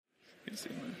Good to see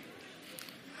you, man.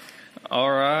 All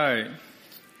right.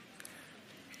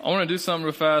 I want to do something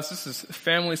real fast. This is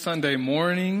Family Sunday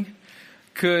morning.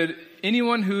 Could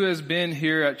anyone who has been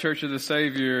here at Church of the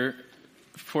Savior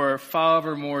for 5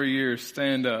 or more years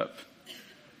stand up?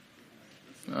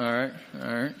 All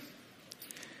right.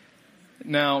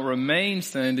 Now, remain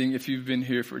standing if you've been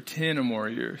here for 10 or more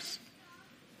years.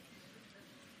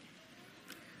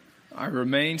 I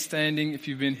remain standing if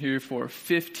you've been here for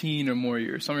 15 or more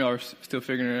years. Some of y'all are still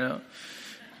figuring it out.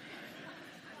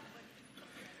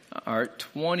 All right,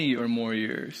 20 or more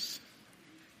years.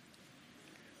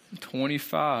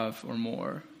 25 or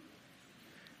more.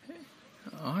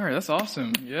 All right, that's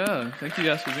awesome. Yeah, thank you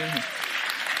guys for being here.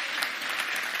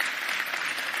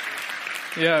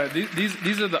 Yeah,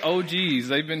 these are the OGs.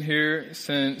 They've been here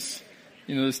since,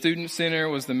 the Student Center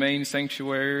was the main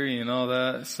sanctuary and all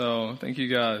that. So thank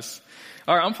you guys.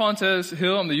 All right, I'm Fontes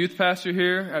Hill. I'm the youth pastor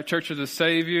here at Church of the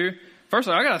Savior. First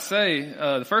of all, I got to say,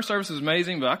 the first service was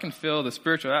amazing, but I can feel the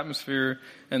spiritual atmosphere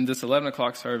in this 11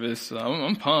 o'clock service.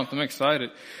 I'm pumped. I'm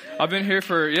excited. I've been here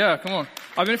for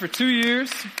 2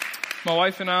 years. My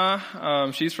wife and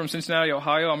I, she's from Cincinnati,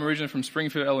 Ohio. I'm originally from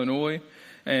Springfield, Illinois.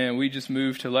 And we just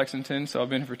moved to Lexington. So I've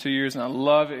been here for 2 years, and I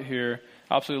love it here.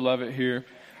 Absolutely love it here.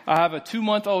 I have a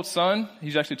 2-month-old son.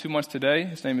 He's actually 2 months today.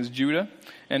 His name is Judah.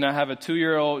 And I have a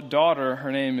 2-year-old daughter.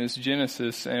 Her name is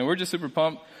Genesis. And we're just super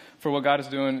pumped for what God is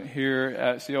doing here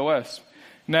at COS.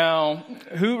 Now,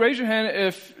 raise your hand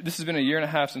if this has been a year and a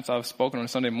half since I've spoken on a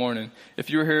Sunday morning. If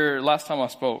you were here last time I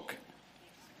spoke.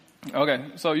 Okay,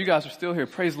 so you guys are still here.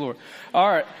 Praise the Lord. All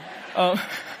right.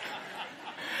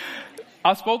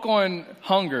 I spoke on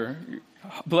hunger.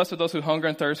 Blessed are those who hunger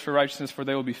and thirst for righteousness, for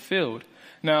they will be filled.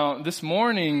 Now, this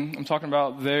morning, I'm talking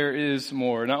about there is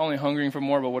more. Not only hungering for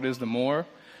more, but what is the more?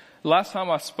 Last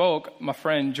time I spoke, my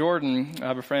friend Jordan, I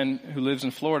have a friend who lives in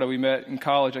Florida. We met in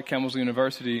college at Campbell's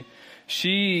University.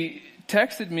 She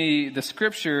texted me the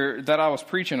scripture that I was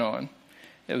preaching on.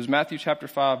 It was Matthew chapter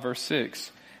 5, verse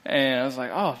 6. And I was like,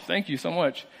 oh, thank you so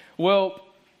much. Well,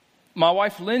 my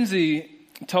wife Lindsay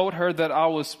told her that I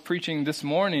was preaching this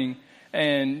morning.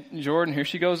 And Jordan, here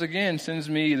she goes again, sends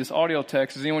me this audio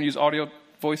text. Does anyone use audio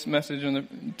voice message on the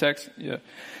text? Yeah.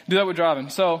 Do that with driving.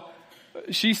 So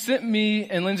she sent me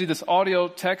and Lindsay this audio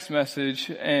text message,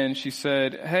 and she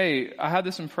said, hey, I had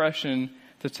this impression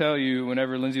to tell you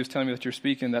whenever Lindsay was telling me that you're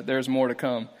speaking that there's more to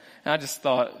come. And I just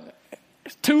thought,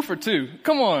 2 for 2.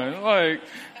 Come on.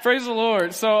 Praise the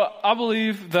Lord. So I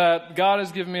believe that God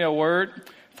has given me a word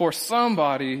for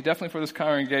somebody, definitely for this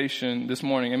congregation this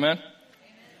morning. Amen?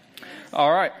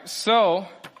 All right. So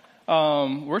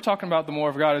we're talking about the more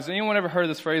of God. Has anyone ever heard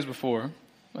this phrase before?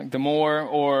 Like the more,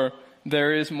 or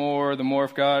there is more, the more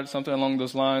of God, something along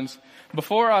those lines.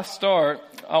 Before I start,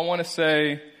 I want to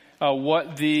say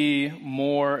what the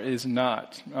more is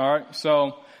not. All right.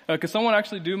 So could someone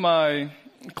actually do my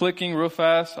clicking real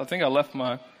fast? I think I left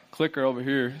my clicker over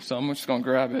here, so I'm just going to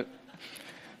grab it.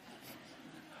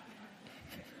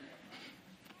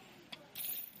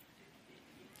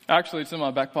 Actually, it's in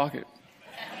my back pocket.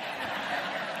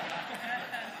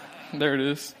 There it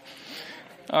is.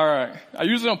 All right. I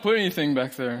usually don't put anything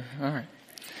back there. All right.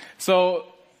 So,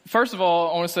 first of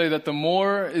all, I want to say that the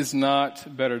more is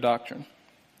not better doctrine.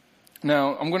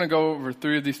 Now, I'm going to go over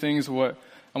 3 of these things, what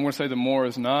I'm going to say the more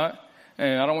is not.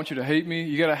 And I don't want you to hate me.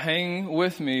 You got to hang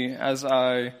with me as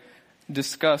I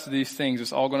discuss these things.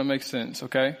 It's all going to make sense,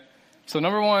 okay? So,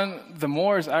 number 1, the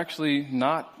more is actually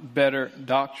not better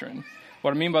doctrine.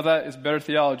 What I mean by that is better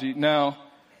theology. Now,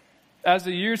 as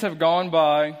the years have gone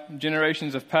by,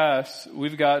 generations have passed,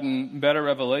 we've gotten better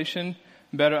revelation,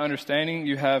 better understanding.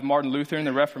 You have Martin Luther and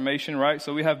the Reformation, right?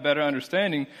 So we have better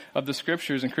understanding of the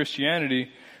scriptures and Christianity.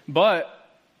 But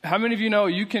how many of you know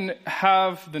you can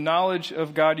have the knowledge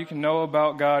of God, you can know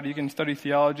about God, you can study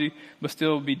theology, but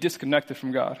still be disconnected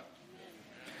from God?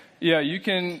 Yeah, you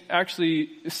can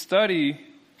actually study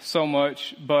so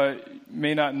much, but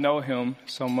may not know Him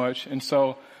so much. And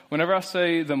so whenever I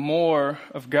say the more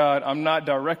of God, I'm not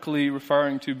directly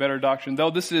referring to better doctrine,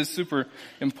 though this is super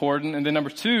important. And then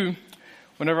number 2,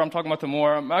 whenever I'm talking about the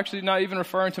more, I'm actually not even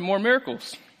referring to more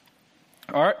miracles.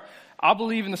 All right? I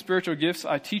believe in the spiritual gifts.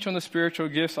 I teach on the spiritual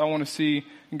gifts. I want to see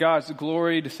God's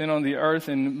glory descend on the earth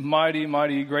in mighty,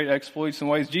 mighty, great exploits and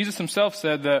ways. Jesus Himself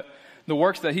said that the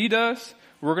works that He does,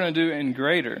 we're going to do in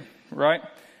greater, right?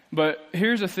 But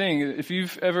here's the thing. If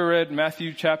you've ever read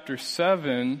Matthew chapter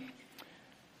 7,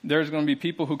 there's going to be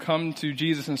people who come to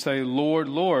Jesus and say, Lord,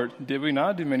 Lord, did we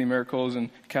not do many miracles and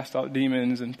cast out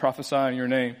demons and prophesy in your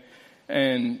name?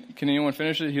 And can anyone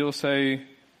finish it? He'll say,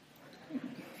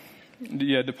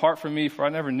 depart from me, for I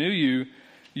never knew you,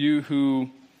 you who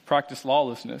practice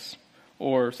lawlessness.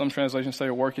 or some translations say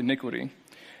work iniquity.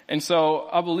 And so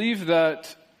I believe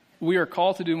that we are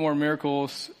called to do more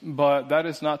miracles, but that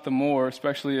is not the more,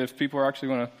 especially if people are actually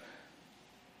going to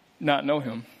not know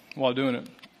him while doing it.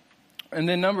 And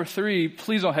then number 3,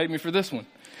 please don't hate me for this one,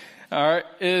 all right,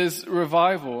 is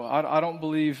revival. I don't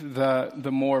believe that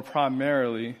the more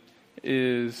primarily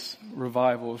is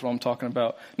revival is what I'm talking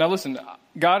about. Now listen,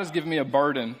 God has given me a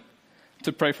burden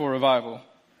to pray for revival.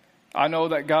 I know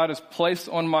that God has placed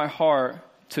on my heart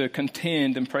to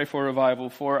contend and pray for revival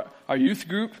for our youth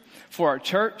group, for our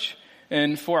church,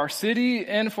 and for our city,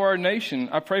 and for our nation.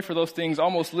 I pray for those things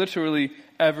almost literally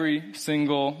every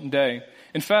single day.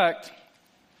 In fact,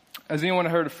 has anyone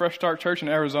heard of Fresh Start Church in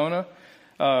Arizona?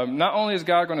 Not only is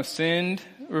God going to send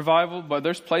revival, but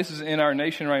there's places in our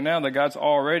nation right now that God's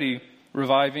already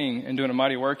reviving and doing a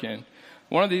mighty work in.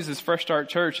 One of these is Fresh Start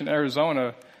Church in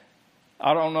Arizona.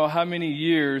 I don't know how many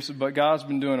years, but God's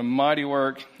been doing a mighty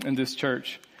work in this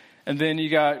church. And then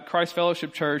you got Christ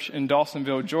Fellowship Church in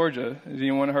Dawsonville, Georgia. Has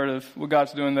anyone heard of what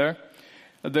God's doing there?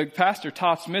 The pastor,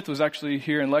 Todd Smith, was actually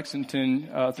here in Lexington,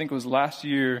 I think it was last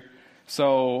year.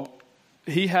 So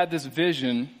he had this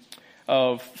vision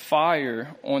of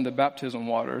fire on the baptism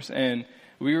waters. And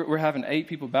we're having 8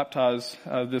 people baptized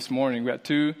this morning. We got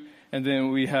 2, and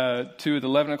then we had 2 at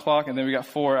 11 o'clock, and then we got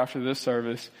 4 after this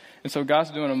service. And so God's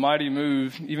doing a mighty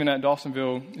move, even at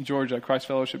Dawsonville, Georgia, Christ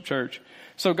Fellowship Church.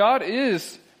 So God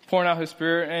is pouring out his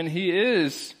Spirit, and he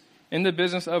is in the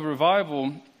business of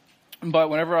revival. But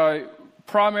whenever I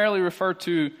primarily refer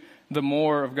to the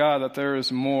more of God, that there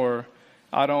is more,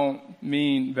 I don't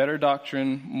mean better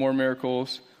doctrine, more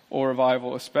miracles, or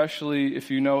revival, especially if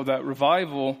you know that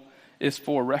revival is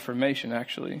for reformation,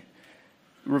 actually.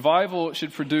 Revival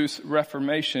should produce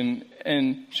reformation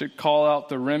and should call out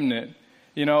the remnant.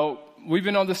 You know, we've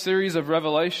been on this series of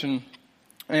Revelation,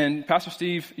 and Pastor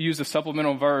Steve used a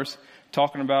supplemental verse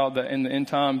talking about that in the end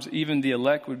times, even the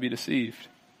elect would be deceived.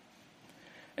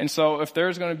 And so if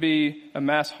there's going to be a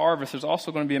mass harvest, there's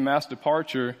also going to be a mass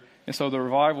departure. And so the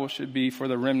revival should be for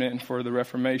the remnant and for the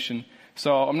reformation.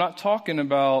 So I'm not talking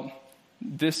about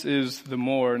this is the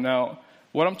more. Now,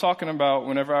 what I'm talking about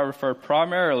whenever I refer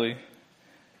primarily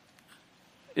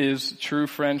is true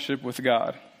friendship with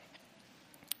God.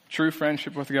 True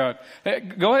friendship with God. Hey,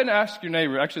 go ahead and ask your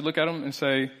neighbor. Actually look at them and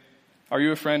say, are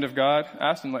you a friend of God?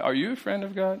 Ask them, like, are you a friend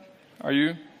of God? Are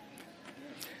you?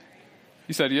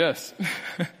 He said yes.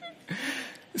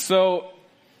 So,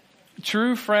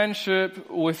 true friendship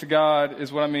with God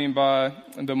is what I mean by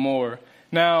the more.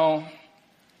 Now,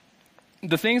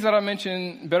 the things that I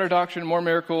mentioned, better doctrine, more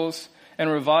miracles, and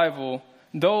revival,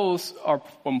 those are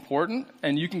important,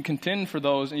 and you can contend for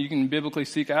those, and you can biblically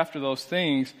seek after those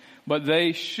things, but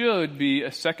they should be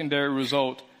a secondary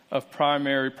result of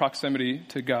primary proximity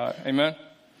to God. Amen?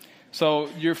 So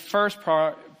your first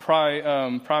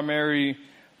primary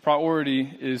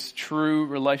priority is true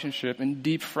relationship and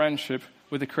deep friendship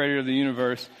with the creator of the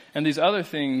universe, and these other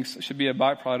things should be a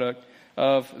byproduct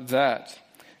of that.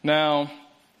 Now,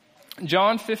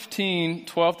 John 15,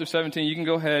 12 through 17, you can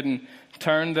go ahead and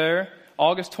turn there.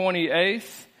 August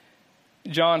 28th,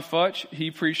 John Futch,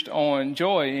 he preached on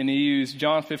joy, and he used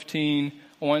John 15,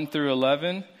 1 through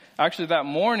 11. Actually, that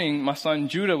morning, my son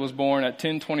Judah was born at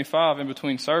 10:25 in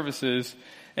between services,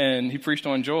 and he preached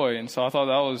on joy. And so I thought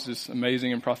that was just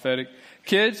amazing and prophetic.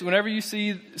 Kids, whenever you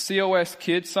see COS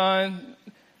Kids sign,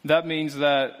 that means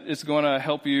that it's going to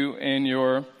help you in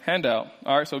your handout.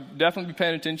 All right, so definitely be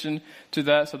paying attention to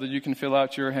that so that you can fill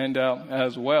out your handout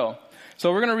as well.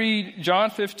 So we're going to read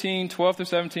John 15, 12 through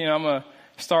 17. I'm going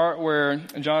to start where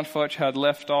John Futch had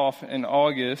left off in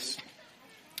August.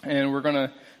 And we're going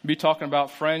to be talking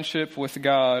about friendship with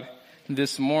God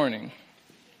this morning.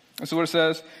 That's what it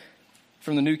says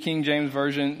from the New King James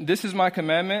Version. This is my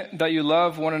commandment, that you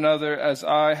love one another as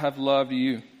I have loved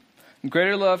you.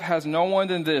 Greater love has no one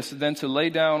than this, than to lay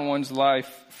down one's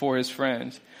life for his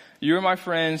friends. You are my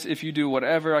friends if you do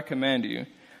whatever I command you.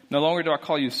 No longer do I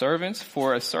call you servants,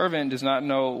 for a servant does not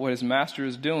know what his master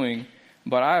is doing,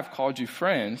 but I have called you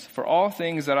friends, for all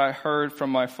things that I heard from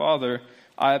my Father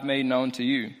I have made known to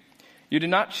you. You did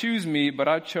not choose me, but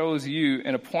I chose you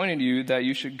and appointed you that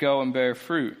you should go and bear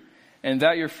fruit, and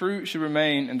that your fruit should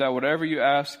remain, and that whatever you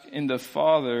ask the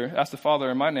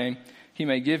Father in my name, he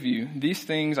may give you. These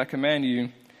things I command you,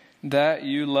 that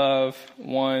you love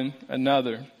one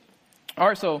another. All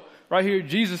right, so right here,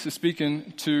 Jesus is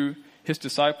speaking to his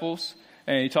disciples,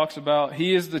 and he talks about,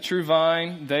 he is the true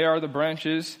vine, they are the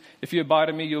branches. If you abide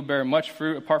in me, you'll bear much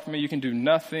fruit. Apart from me, you can do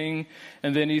nothing.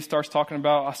 And then he starts talking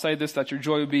about, I say this, that your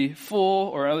joy will be full,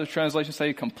 or other translations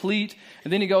say complete.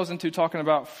 And then he goes into talking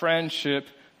about friendship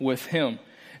with him.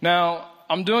 Now,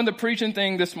 I'm doing the preaching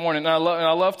thing this morning, and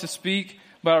I love to speak,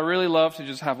 but I really love to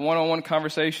just have one-on-one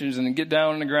conversations and get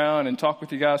down on the ground and talk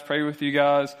with you guys, pray with you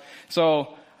guys.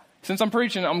 So since I'm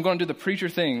preaching, I'm going to do the preacher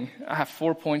thing. I have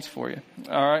 4 points for you.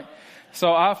 All right.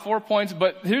 So I have 4 points,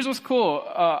 but here's what's cool.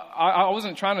 I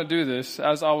wasn't trying to do this.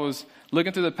 As I was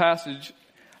looking through the passage,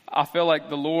 I feel like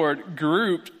the Lord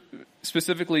grouped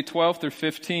specifically 12 through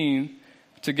 15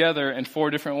 together in 4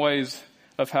 different ways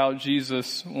of how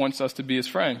Jesus wants us to be his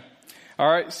friend. All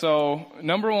right, so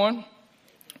number 1,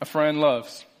 a friend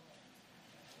loves.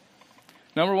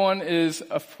 Number 1 is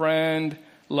a friend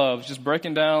loves. Just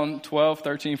breaking down 12,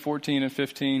 13, 14, and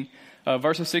 15.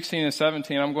 Verses 16 and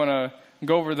 17, I'm going to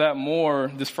go over that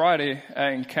more this Friday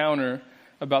at Encounter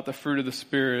about the fruit of the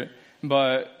Spirit.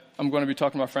 But I'm going to be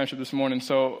talking about friendship this morning.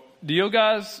 So do you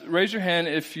guys raise your hand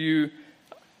if you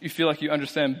feel like you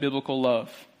understand biblical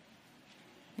love?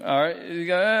 All right. You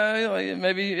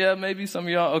go, maybe some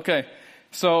of y'all. Okay.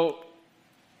 So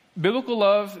biblical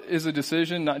love is a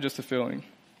decision, not just a feeling.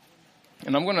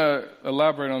 And I'm going to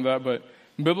elaborate on that, but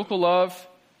biblical love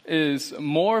is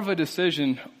more of a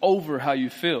decision over how you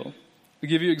feel. To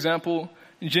give you an example,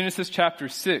 in Genesis chapter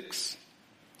 6,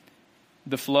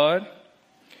 the flood.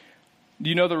 Do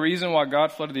you know the reason why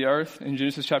God flooded the earth in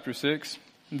Genesis chapter 6?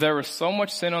 There was so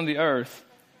much sin on the earth,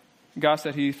 God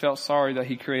said he felt sorry that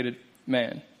he created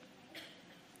man.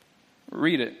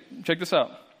 Read it. Check this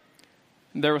out.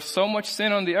 There was so much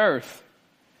sin on the earth,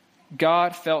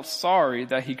 God felt sorry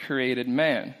that he created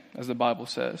man, as the Bible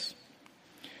says.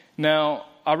 Now,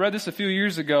 I read this a few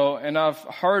years ago, and I've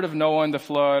heard of Noah and the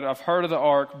flood. I've heard of the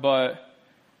ark, but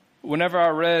whenever I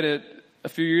read it a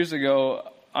few years ago,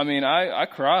 I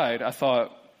cried. I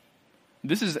thought,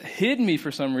 this has hid me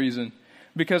for some reason,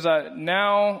 because I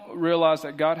now realize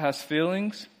that God has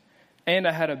feelings, and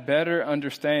I had a better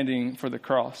understanding for the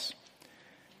cross.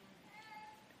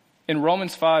 In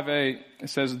Romans 5:8, it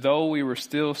says, though we were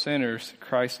still sinners,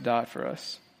 Christ died for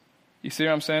us. You see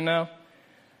what I'm saying now?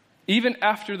 Even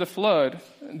after the flood,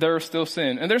 there was still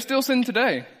sin. And there's still sin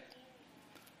today.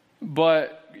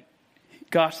 But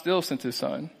God still sent his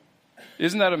son.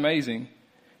 Isn't that amazing?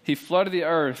 He flooded the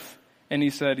earth and he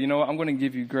said, you know what, I'm going to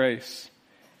give you grace.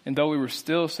 And though we were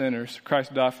still sinners,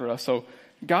 Christ died for us. So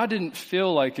God didn't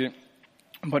feel like it,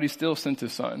 but he still sent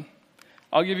his son.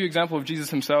 I'll give you an example of Jesus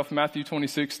himself, Matthew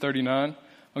 26:39.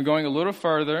 I'm going a little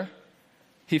further.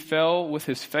 He fell with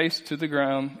his face to the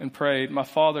ground and prayed, my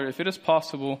Father, if it is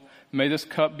possible, may this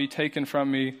cup be taken from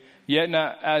me, yet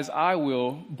not as I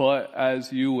will, but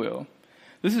as you will.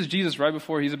 This is Jesus right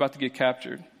before he's about to get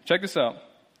captured. Check this out.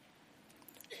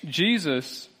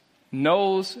 Jesus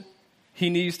knows he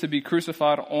needs to be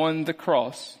crucified on the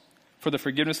cross for the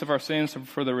forgiveness of our sins,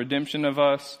 for the redemption of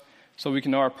us, so we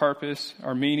can know our purpose,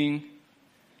 our meaning.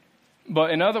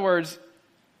 But in other words,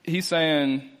 he's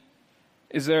saying,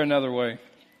 is there another way?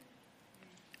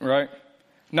 Right?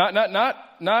 Not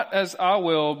as I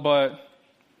will, but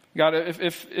God,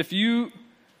 if you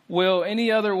will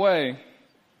any other way,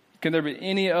 can there be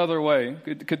any other way?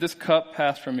 Could this cup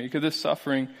pass from me? Could this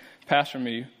suffering pass from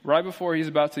me? Right before he's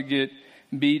about to get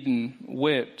beaten,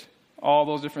 whipped, all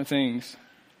those different things,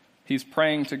 he's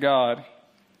praying to God,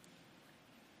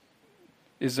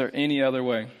 is there any other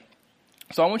way?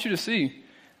 So I want you to see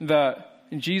that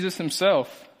Jesus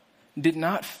himself did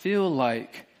not feel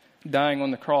like dying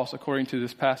on the cross according to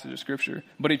this passage of Scripture,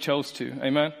 but he chose to.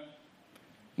 Amen?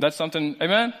 That's something,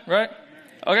 amen? Right?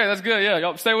 Okay, that's good. Yeah,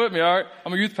 y'all stay with me, all right?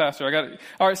 I'm a youth pastor. I got it.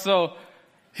 All right, so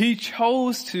he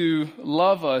chose to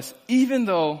love us even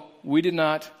though he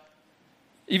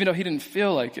didn't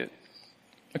feel like it,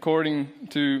 according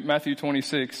to Matthew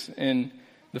 26 in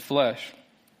the flesh.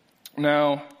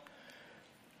 Now,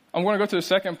 I'm going to go to the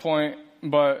second point,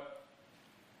 but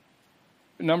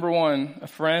number 1, a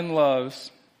friend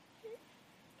loves.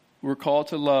 We're called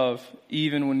to love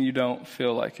even when you don't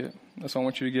feel like it. That's what I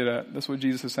want you to get at. That's what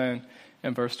Jesus is saying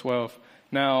in verse 12.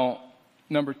 Now,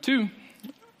 number 2,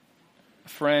 a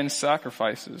friend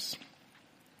sacrifices.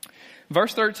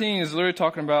 Verse 13 is literally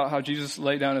talking about how Jesus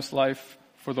laid down his life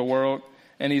for the world,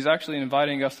 and he's actually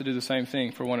inviting us to do the same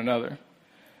thing for one another.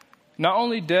 Not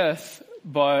only death,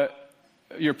 but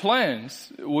your plans.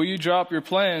 Will you drop your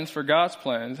plans for God's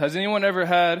plans? Has anyone ever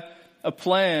had a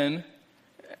plan,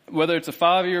 whether it's a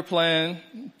 5-year plan,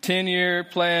 10-year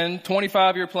plan,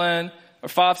 25-year plan, or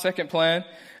 5-second plan,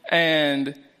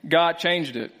 and God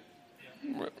changed it?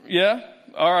 Yeah?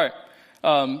 All right.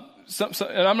 And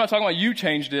I'm not talking about you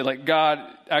changed it, like God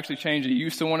actually changed it. You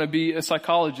used to want to be a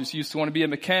psychologist. You used to want to be a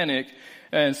mechanic.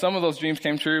 And some of those dreams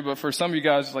came true, but for some of you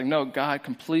guys, it's like, no, God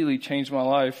completely changed my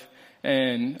life,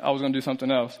 and I was going to do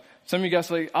something else. Some of you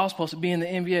guys are like, I was supposed to be in the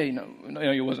NBA.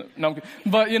 No, you wasn't. No, I'm kidding.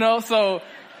 But, so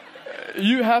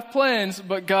you have plans,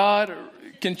 but God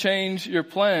can change your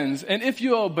plans. And if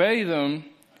you obey them,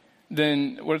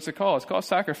 then what is it called? It's called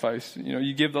sacrifice.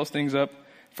 You give those things up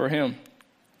for him.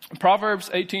 Proverbs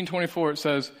 18:24, it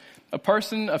says, a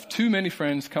person of too many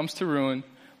friends comes to ruin,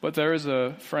 but there is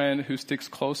a friend who sticks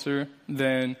closer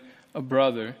than a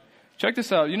brother. Check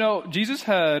this out. Jesus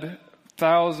had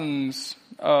thousands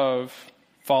of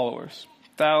followers,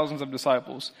 thousands of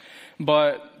disciples,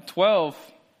 but 12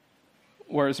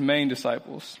 were his main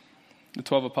disciples, the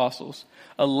 12 apostles.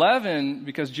 11,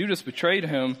 because Judas betrayed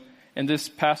him, in this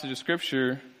passage of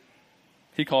scripture,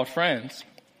 he called friends.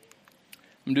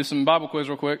 I'm going to do some Bible quiz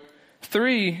real quick.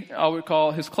 3, I would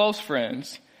call his close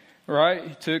friends, right?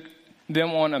 He took them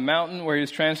on a mountain where he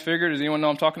was transfigured. Does anyone know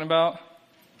what I'm talking about?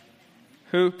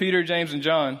 Who? Peter, James, and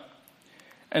John.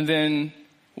 And then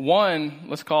 1,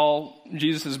 let's call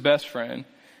Jesus' best friend.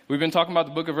 We've been talking about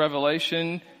the book of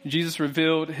Revelation. Jesus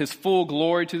revealed his full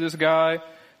glory to this guy.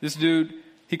 This dude,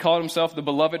 he called himself the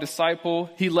beloved disciple.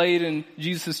 He laid in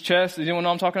Jesus' chest. Does anyone know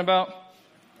what I'm talking about?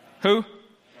 Who?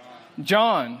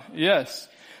 John, yes.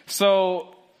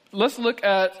 So let's look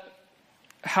at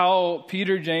how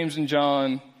Peter, James, and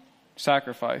John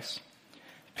sacrifice.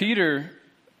 Peter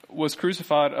was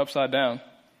crucified upside down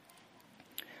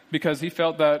because he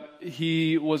felt that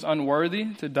he was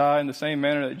unworthy to die in the same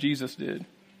manner that Jesus did.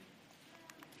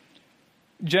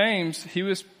 James, he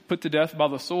was put to death by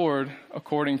the sword,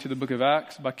 according to the book of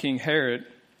Acts, by King Herod.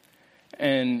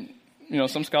 And,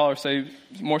 some scholars say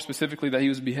more specifically that he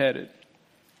was beheaded.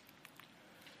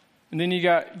 And then you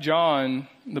got John,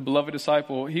 the beloved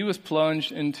disciple. He was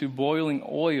plunged into boiling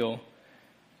oil,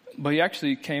 but he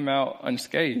actually came out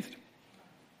unscathed.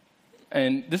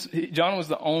 And John was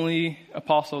the only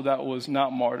apostle that was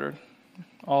not martyred.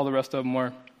 All the rest of them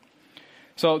were.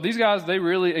 So these guys, they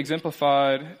really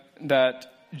exemplified that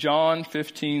John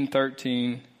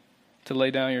 15:13, to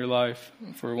lay down your life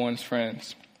for one's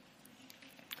friends.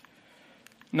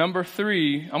 Number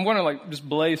 3, I'm going to just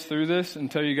blaze through this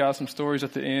and tell you guys some stories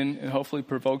at the end and hopefully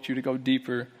provoke you to go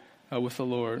deeper with the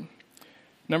Lord.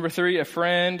 Number 3, a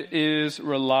friend is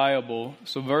reliable.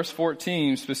 So verse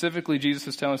 14, specifically Jesus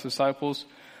is telling his disciples,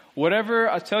 whatever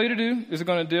I tell you to do is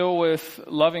going to deal with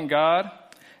loving God,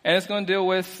 and it's going to deal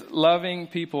with loving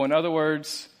people. In other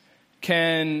words,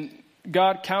 can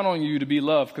God count on you to be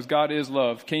loved? Because God is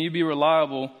love. Can you be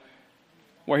reliable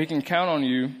where he can count on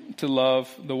you to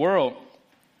love the world?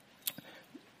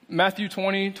 Matthew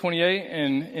 20:28,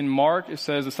 and in Mark, it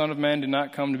says, the Son of Man did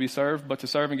not come to be served, but to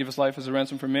serve and give his life as a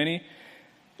ransom for many.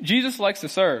 Jesus likes to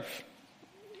serve.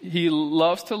 He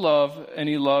loves to love, and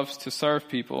he loves to serve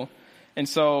people. And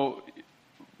so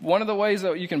one of the ways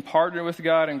that you can partner with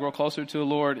God and grow closer to the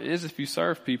Lord is if you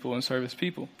serve people and serve his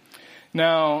people.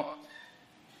 Now,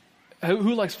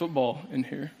 who likes football in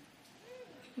here?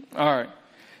 All right.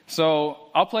 So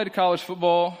I played college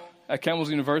football at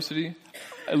Campbell's University.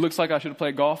 It looks like I should have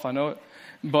played golf. I know it.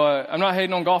 But I'm not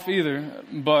hating on golf either.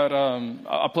 But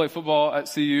I played football at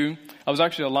CU. I was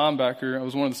actually a linebacker. I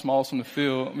was one of the smallest on the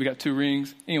field. We got 2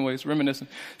 rings. Anyways, reminiscing.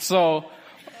 So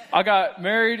I got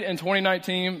married in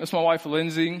 2019. That's my wife,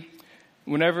 Lindsay.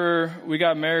 Whenever we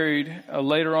got married,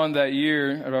 later on that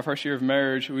year, at our first year of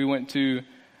marriage, we went to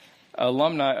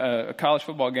a college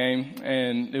football game,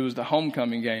 and it was the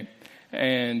homecoming game.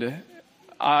 And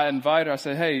I invited her. I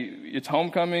said, hey, it's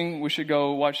homecoming. We should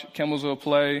go watch Campbellsville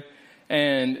play.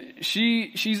 And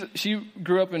she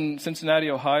grew up in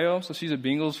Cincinnati, Ohio, so she's a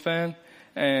Bengals fan.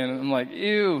 And I'm like,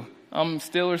 ew, I'm a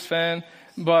Steelers fan.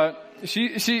 But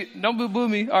she don't boo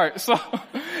me. All right, so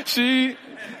she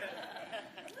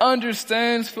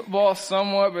understands football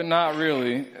somewhat, but not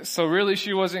really. So really,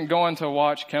 she wasn't going to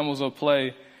watch Campbellsville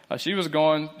play. She was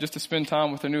going just to spend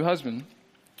time with her new husband.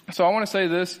 So I want to say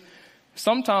this.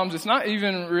 Sometimes it's not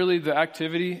even really the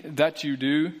activity that you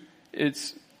do.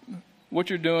 It's what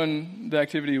you're doing the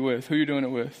activity with, who you're doing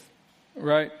it with,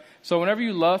 right? So whenever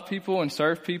you love people and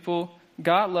serve people,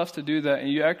 God loves to do that, and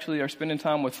you actually are spending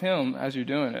time with him as you're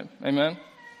doing it. Amen?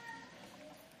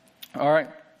 All right.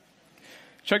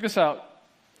 Check this out.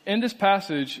 In this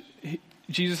passage,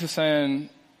 Jesus is saying,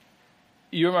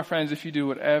 you are my friends if you do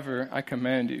whatever I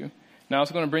command you. Now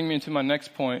it's going to bring me into my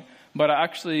next point, but I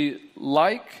actually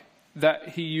like that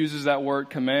he uses that word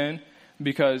command,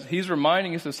 because he's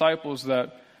reminding his disciples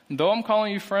that though I'm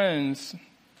calling you friends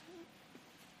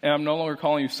and I'm no longer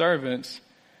calling you servants,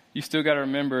 you still got to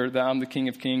remember that I'm the King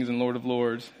of Kings and Lord of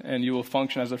Lords, and you will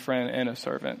function as a friend and a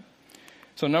servant.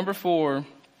 So number 4,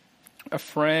 a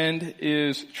friend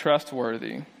is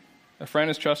trustworthy. A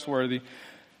friend is trustworthy.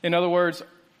 In other words,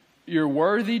 you're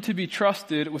worthy to be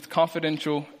trusted with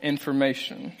confidential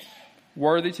information.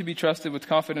 Worthy to be trusted with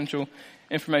confidential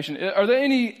information. Are there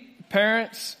any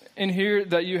parents in here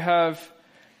that you have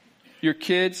your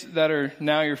kids that are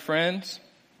now your friends?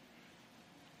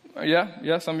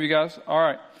 Yeah, some of you guys. All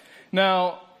right.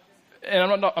 Now,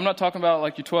 and I'm not talking about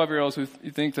like your 12-year-olds who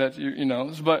you think that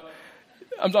but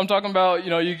I'm talking about,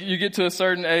 you get to a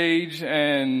certain age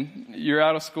and you're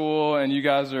out of school and you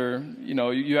guys are,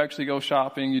 you actually go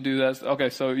shopping, you do that. Okay,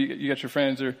 so you got your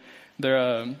friends,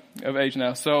 they're of age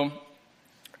now. So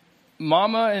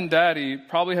mama and daddy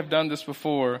probably have done this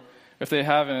before. If they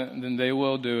haven't, then they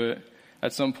will do it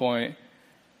at some point.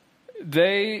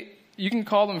 You can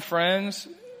call them friends,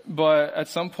 but at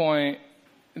some point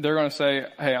they're going to say,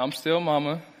 hey, I'm still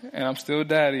mama and I'm still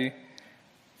daddy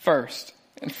first.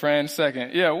 And friend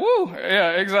second. Yeah, woo.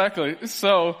 Yeah, exactly.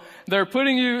 So they're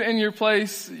putting you in your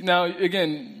place. Now,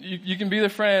 again, you can be the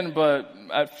friend, but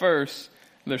at first,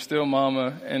 they're still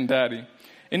mama and daddy.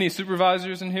 Any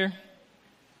supervisors in here?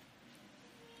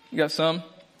 You got some?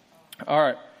 All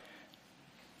right.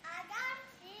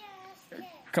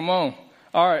 Come on.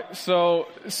 All right. So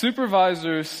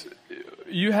supervisors,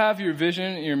 you have your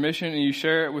vision, your mission, and you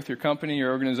share it with your company,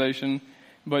 your organization.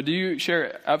 But do you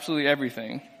share absolutely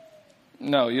everything?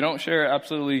 No, you don't share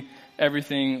absolutely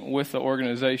everything with the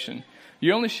organization.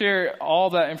 You only share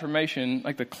all that information,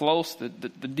 like the close, the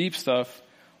deep stuff,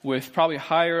 with probably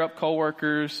higher up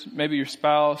coworkers, maybe your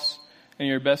spouse, and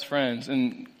your best friends.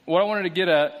 And what I wanted to get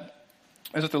at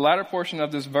is at the latter portion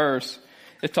of this verse,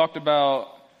 it talked about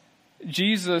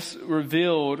Jesus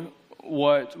revealed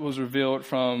what was revealed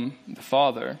from the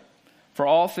Father. For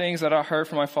all things that I heard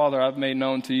from my Father, I've made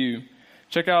known to you.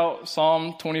 Check out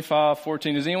Psalm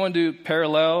 25:14. Does anyone do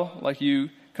parallel, like you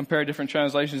compare different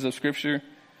translations of Scripture?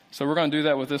 So we're going to do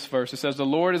that with this verse. It says, the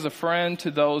Lord is a friend to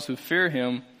those who fear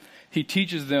him. He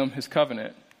teaches them his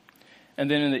covenant. And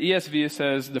then in the ESV it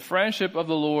says, the friendship of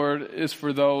the Lord is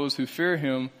for those who fear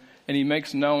him, and he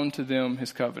makes known to them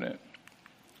his covenant.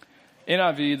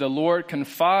 NIV, the Lord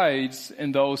confides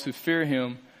in those who fear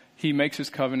him. He makes his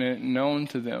covenant known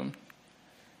to them.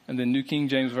 And the New King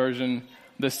James Version,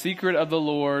 the secret of the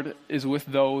Lord is with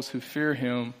those who fear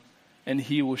him, and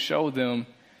he will show them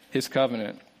his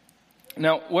covenant.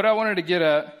 Now, what I wanted to get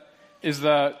at is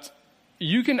that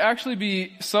you can actually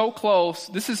be so close.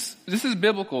 This is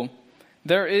biblical.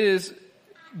 There is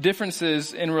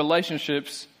differences in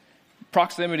relationships,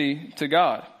 proximity to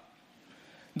God.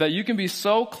 That you can be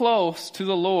so close to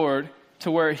the Lord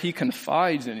to where he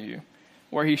confides in you,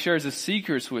 where he shares his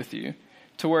secrets with you,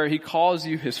 to where he calls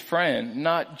you his friend,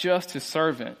 not just his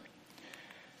servant.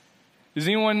 Has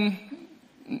anyone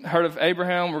heard of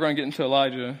Abraham? We're going to get into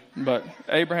Elijah, but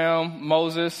Abraham,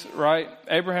 Moses, right?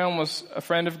 Abraham was a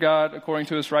friend of God according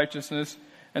to his righteousness.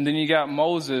 And then you got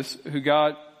Moses, who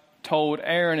God told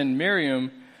Aaron and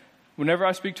Miriam, whenever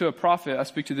I speak to a prophet, I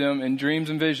speak to them in dreams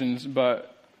and visions.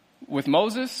 But with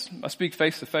Moses, I speak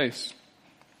face to face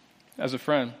as a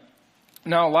friend.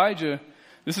 Now Elijah,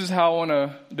 this is how I want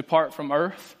to depart from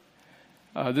earth.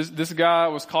 This guy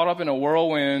was caught up in a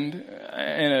whirlwind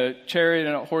and a chariot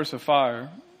and a horse of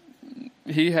fire.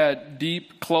 He had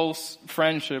deep, close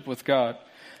friendship with God.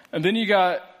 And then you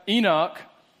got Enoch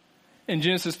in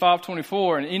Genesis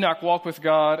 5:24, and Enoch walked with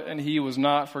God, and he was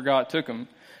not, for God took him.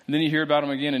 And then you hear about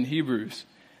him again in Hebrews.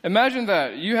 Imagine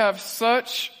that. You have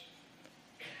such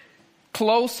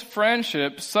close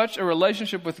friendship, such a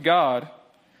relationship with God,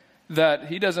 that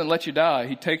he doesn't let you die.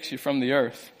 He takes you from the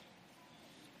earth.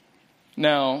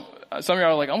 Now, some of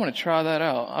y'all are like, I want to try that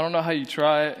out. I don't know how you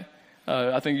try it.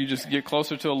 I think you just get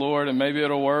closer to the Lord and maybe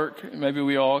it'll work. Maybe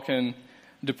we all can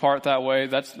depart that way.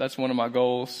 That's one of my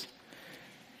goals.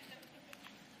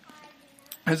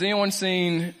 Has anyone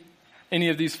seen any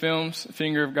of these films,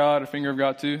 Finger of God or Finger of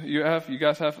God 2? You have? You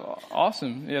guys have?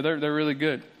 Awesome. Yeah, they're really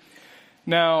good.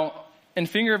 Now, in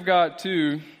Finger of God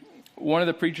 2, one of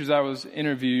the preachers I was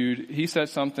interviewed, he said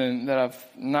something that I've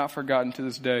not forgotten to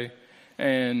this day.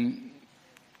 And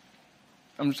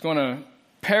I'm just going to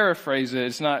paraphrase it.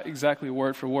 It's not exactly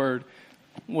word for word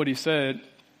what he said.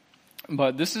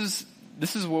 But this is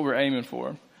what we're aiming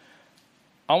for.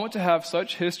 I want to have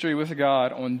such history with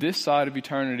God on this side of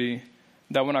eternity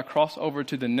that when I cross over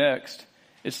to the next,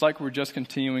 it's like we're just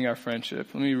continuing our friendship.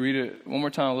 Let me read it one more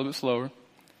time, a little bit slower.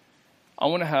 I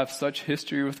want to have such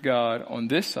history with God on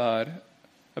this side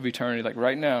of eternity, like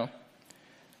right now,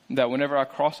 that whenever I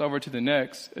cross over to the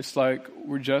next, it's like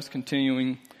we're just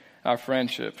continuing our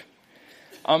friendship.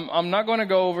 I'm not going to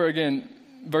go over, again,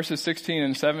 verses 16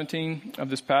 and 17 of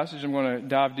this passage. I'm going to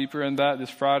dive deeper in that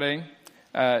this Friday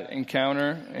at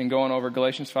Encounter and going over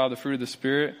Galatians 5, the fruit of the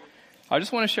Spirit. I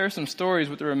just want to share some stories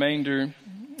with the remainder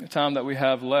time that we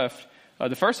have left.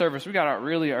 The first service, we got out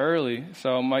really early,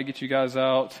 so I might get you guys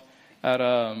out at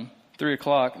 3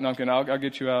 o'clock. No, I'm kidding. I'll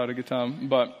get you out at a good time.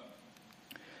 But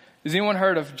has anyone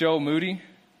heard of Joe Moody?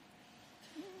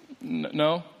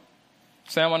 No?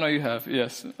 Sam, I know you have.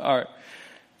 Yes. All right.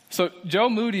 So Joe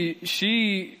Moody,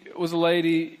 she was a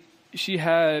lady, she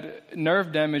had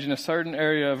nerve damage in a certain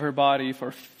area of her body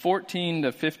for 14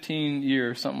 to 15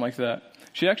 years, something like that.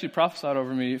 She actually prophesied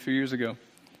over me a few years ago.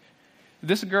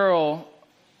 This girl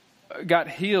got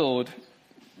healed,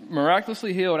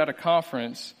 miraculously healed at a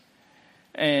conference,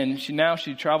 and she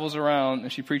travels around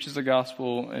and she preaches the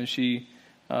gospel and she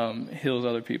heals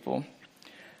other people.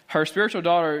 Her spiritual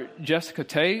daughter, Jessica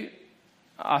Tate,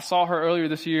 I saw her earlier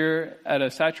this year at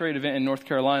a Saturate event in North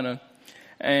Carolina,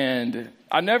 and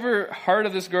I never heard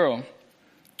of this girl.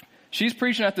 She's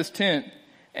preaching at this tent,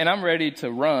 and I'm ready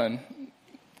to run.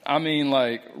 I mean,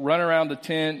 like, run around the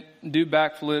tent, do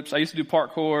backflips. I used to do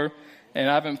parkour, and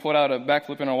I haven't put out a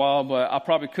backflip in a while, but I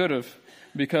probably could have,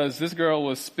 because this girl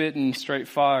was spitting straight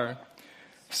fire.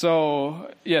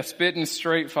 So, yeah, spitting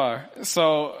straight fire.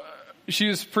 So she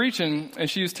was preaching, and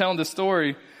she was telling the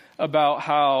story about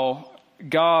how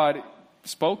God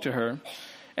spoke to her.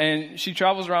 And she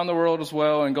travels around the world as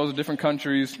well and goes to different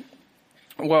countries.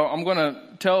 Well, I'm going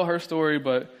to tell her story,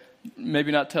 but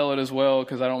maybe not tell it as well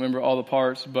because I don't remember all the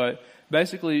parts. But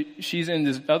basically, she's in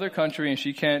this other country and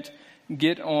she can't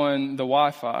get on the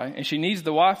Wi-Fi. And she needs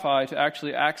the Wi-Fi to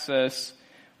actually access,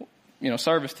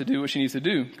 service to do what she needs to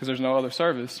do because there's no other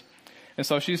service. And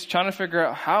so she's trying to figure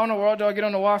out, how in the world do I get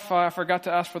on the Wi-Fi? I forgot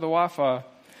to ask for the Wi-Fi.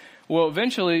 Well,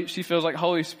 eventually, she feels like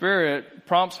Holy Spirit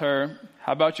prompts her,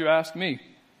 how about you ask me?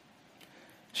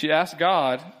 She asks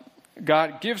God.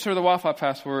 God gives her the Wi-Fi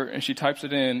password, and she types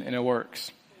it in, and it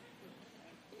works.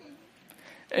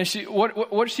 And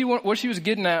what she was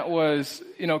getting at was,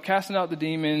 casting out the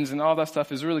demons and all that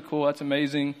stuff is really cool. That's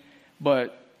amazing.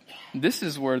 But this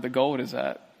is where the gold is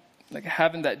at. Like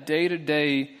having that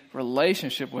day-to-day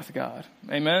relationship with God.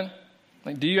 Amen?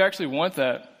 Like, do you actually want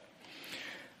that?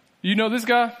 You know this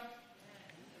guy?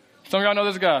 Some of y'all know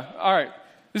this guy. All right.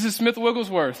 This is Smith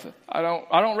Wigglesworth. I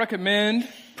don't recommend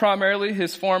primarily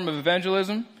his form of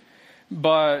evangelism,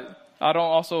 but I don't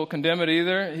also condemn it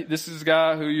either. This is a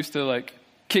guy who used to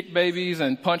kick babies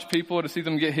and punch people to see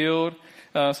them get healed.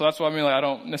 So that's why I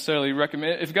don't necessarily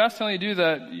recommend. If God's telling you to do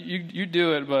that, you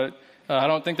do it, but I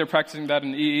don't think they're practicing that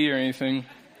in EE or anything.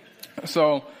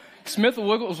 So Smith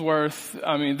Wigglesworth,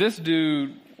 this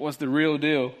dude was the real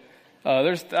deal.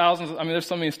 There's thousands. There's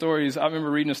so many stories. I remember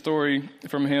reading a story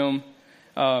from him.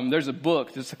 There's a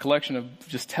book, just a collection of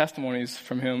just testimonies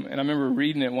from him. And I remember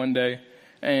reading it one day,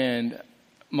 and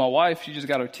my wife, she just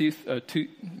got her teeth, it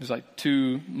was like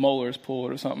 2 molars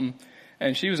pulled or something.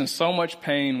 And she was in so much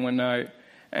pain one night,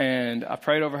 and I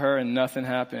prayed over her and nothing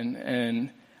happened. And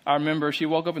I remember she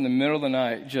woke up in the middle of the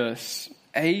night just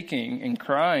aching and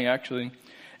crying actually.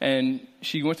 And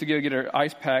she went to get her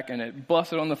ice pack, and it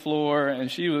busted on the floor,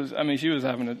 and she was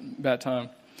having a bad time.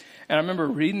 And I remember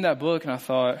reading that book, and I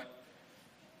thought,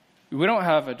 we don't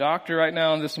have a doctor right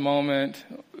now in this moment.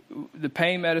 The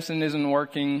pain medicine isn't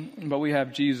working, but we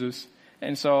have Jesus.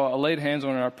 And so I laid hands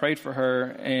on her, I prayed for her,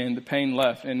 and the pain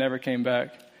left and never came back.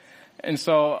 And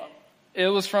so it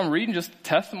was from reading just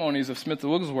testimonies of Smith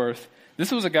Wigglesworth. This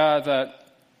was a guy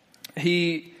that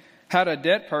he had a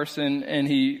dead person, and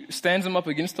he stands him up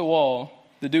against the wall.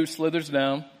 The dude slithers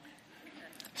down,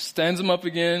 stands him up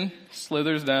again,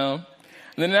 slithers down.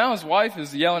 And then now his wife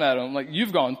is yelling at him, like,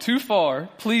 you've gone too far.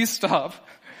 Please stop.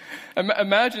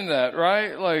 Imagine that,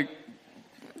 right? Like,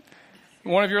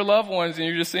 one of your loved ones, and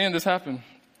you're just seeing this happen.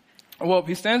 Well,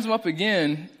 he stands him up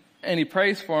again, and he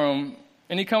prays for him,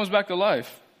 and he comes back to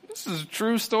life. This is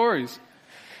true stories.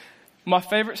 My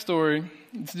favorite story,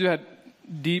 this dude had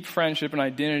deep friendship and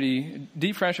identity,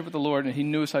 deep friendship with the Lord, and he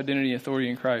knew his identity and authority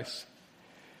in Christ.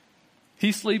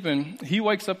 He's sleeping. He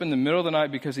wakes up in the middle of the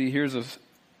night because he hears a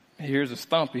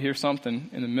stump. He hears something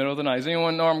in the middle of the night. Does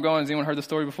anyone know where I'm going? Has anyone heard the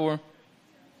story before?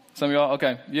 Some of y'all?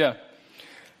 Okay, yeah.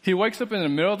 He wakes up in the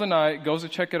middle of the night, goes to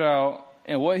check it out,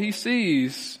 and what he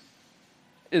sees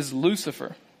is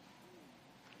Lucifer.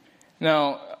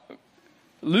 Now,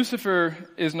 Lucifer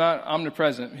is not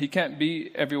omnipresent. He can't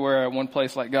be everywhere at one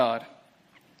place like God.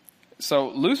 So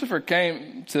Lucifer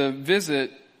came to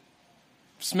visit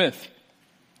Smith.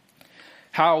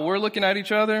 How we're looking at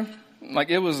each other,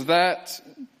 it was that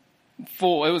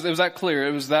full. It was that clear.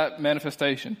 It was that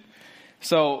manifestation.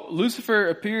 So Lucifer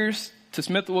appears to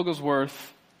Smith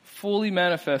Wigglesworth, fully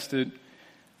manifested.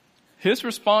 His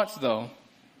response, though,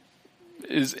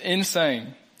 is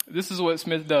insane. This is what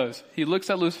Smith does. He looks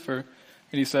at Lucifer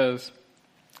and he says,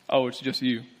 oh, it's just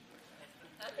you.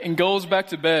 And goes back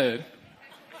to bed.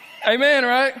 Amen,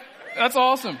 right? That's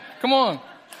awesome. Come on.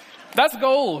 That's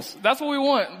goals. That's what we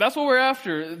want. That's what we're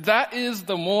after. That is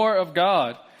the more of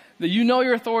God. That you know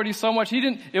your authority so much.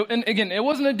 And again, it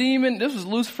wasn't a demon. This was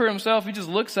Lucifer himself. He just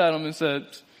looks at him and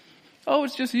says, oh,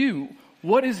 it's just you.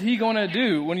 What is he going to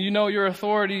do when you know your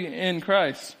authority in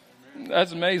Christ?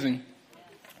 That's amazing.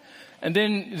 And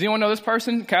then, does anyone know this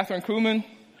person? Catherine Kuhlman.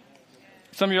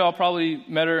 Some of y'all probably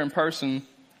met her in person.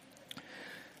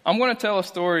 I'm going to tell a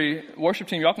story. Worship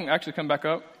team, y'all can actually come back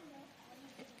up.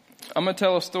 I'm going to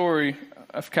tell a story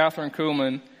of Catherine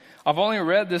Kuhlman. I've only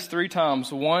read this 3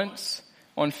 times. Once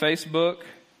on Facebook,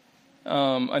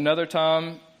 another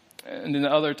time, and then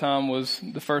the other time was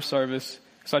the first service.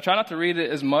 So I try not to read it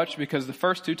as much because the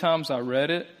first 2 times I read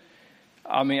it,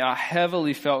 I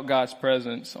heavily felt God's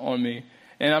presence on me.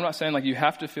 And I'm not saying like you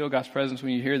have to feel God's presence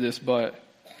when you hear this, but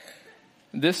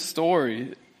this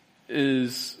story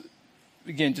is,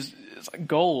 again, just it's like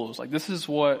goals. Like this is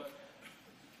what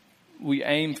we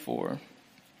aim for.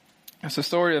 It's the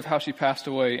story of how she passed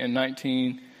away in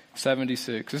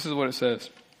 1976. This is what it says.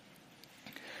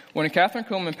 When Catherine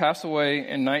Kuhlman passed away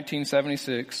in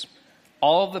 1976,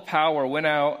 all of the power went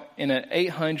out in an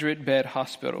 800-bed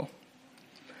hospital.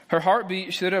 Her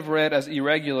heartbeat should have read as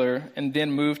irregular and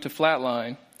then moved to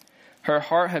flatline. Her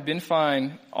heart had been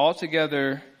fine.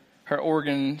 Altogether, her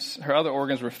other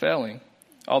organs were failing,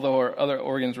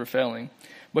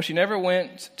 But she never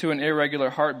went to an irregular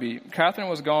heartbeat. Catherine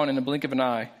was gone in the blink of an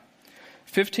eye.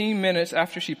 15 minutes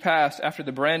after she passed, after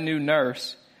the brand new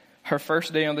nurse, her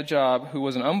first day on the job, who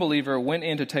was an unbeliever, went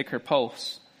in to take her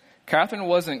pulse. Catherine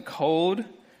wasn't cold.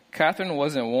 Catherine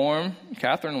wasn't warm.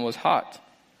 Catherine was hot.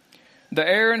 The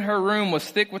air in her room was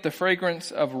thick with the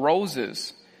fragrance of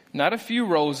roses. Not a few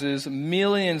roses,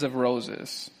 millions of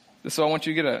roses. This is what I want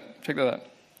you to get at. Check that out.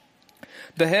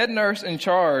 The head nurse in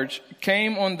charge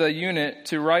came on the unit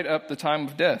to write up the time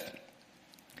of death.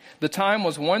 The time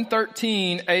was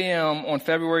 1:13 a.m. on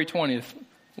February 20th.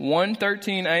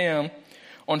 1:13 a.m.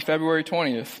 on February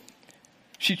 20th.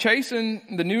 She chastened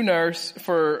the new nurse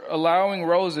for allowing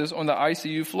roses on the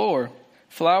ICU floor.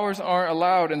 Flowers aren't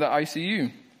allowed in the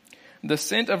ICU. The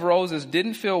scent of roses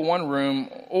didn't fill one room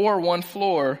or one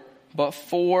floor, but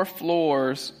 4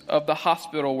 floors of the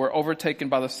hospital were overtaken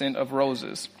by the scent of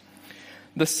roses.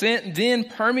 The scent then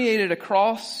permeated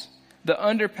across the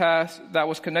underpass that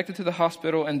was connected to the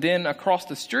hospital and then across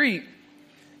the street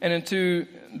and into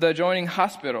the adjoining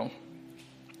hospital.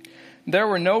 There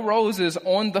were no roses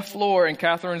on the floor in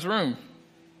Catherine's room,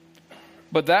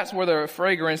 but that's where the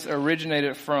fragrance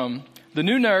originated from. The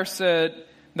new nurse said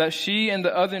that she and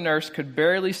the other nurse could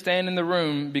barely stand in the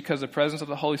room because the presence of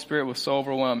the Holy Spirit was so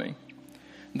overwhelming.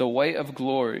 The weight of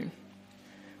glory.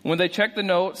 When they checked the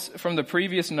notes from the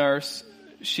previous nurse,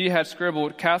 she had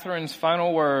scribbled Catherine's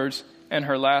final words and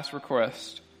her last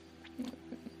request.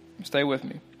 Stay with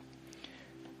me.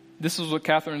 This is what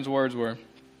Catherine's words were.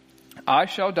 I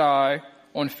shall die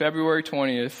on February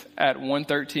 20th at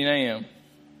 1:13 a.m.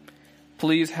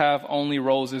 Please have only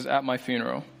roses at my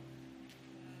funeral.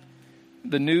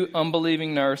 The new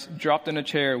unbelieving nurse dropped in a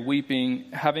chair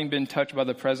weeping, having been touched by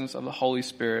the presence of the Holy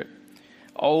Spirit.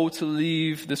 Oh, to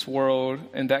leave this world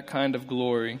in that kind of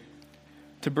glory,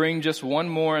 to bring just one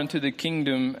more into the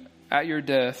kingdom at your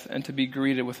death and to be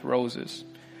greeted with roses.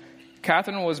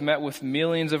 Catherine was met with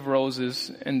millions of roses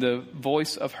and the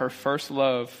voice of her first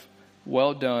love.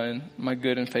 Well done, my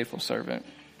good and faithful servant.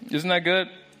 Isn't that good?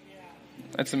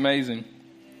 That's amazing.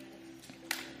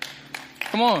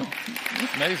 Come on.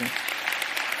 That's amazing.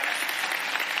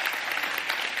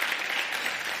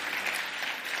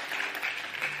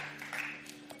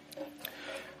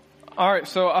 All right,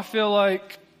 so I feel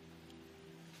like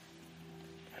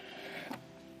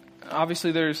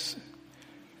obviously there's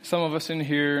some of us in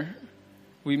here,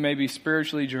 we may be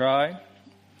spiritually dry.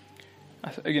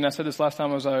 Again, I said this last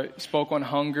time as I spoke on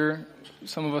hunger.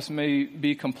 Some of us may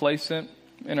be complacent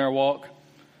in our walk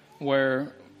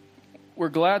where we're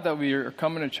glad that we are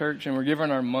coming to church and we're giving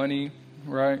our money,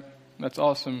 right? That's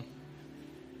awesome.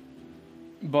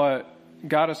 But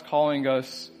God is calling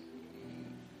us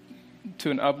to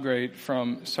an upgrade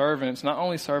from servants, not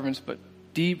only servants, but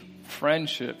deep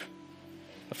friendship,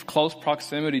 of close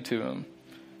proximity to Him.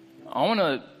 I want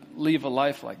to live a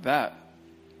life like that.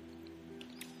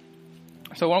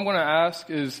 So what I'm going to ask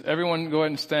is everyone go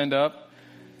ahead and stand up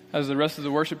as the rest of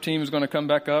the worship team is going to come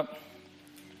back up.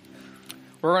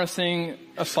 We're going to sing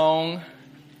a song.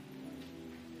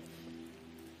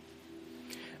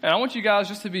 And I want you guys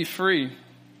just to be free.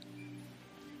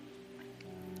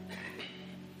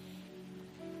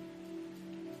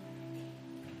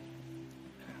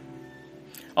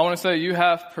 I I want to say you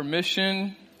have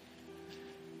permission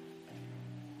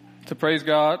to praise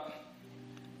God,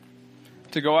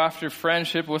 to go after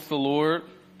friendship with the Lord,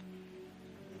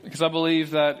 because I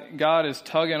believe that God is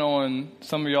tugging on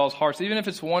some of y'all's hearts. Even if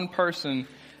it's one person,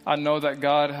 I know that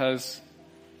God has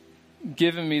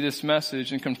given me this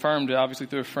message and confirmed it, obviously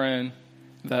through a friend,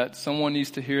 that someone needs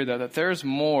to hear that there's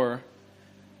more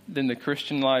than the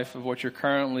Christian life of what you're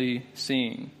currently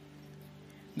seeing.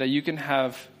 That you can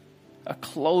have a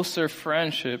closer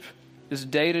friendship, this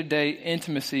day-to-day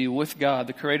intimacy with God,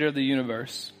 the creator of the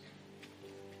universe.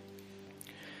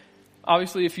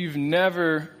 Obviously, if you've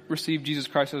never received Jesus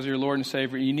Christ as your Lord and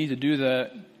Savior, you need to do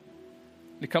that.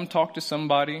 To come talk to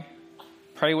somebody,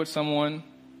 pray with someone.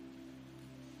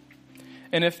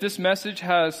 And if this message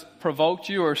has provoked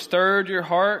you or stirred your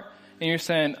heart, and you're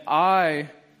saying, I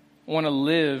want to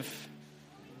live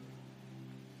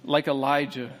like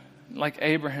Elijah, like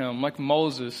Abraham, like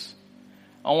Moses.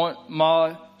 I want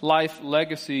my life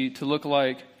legacy to look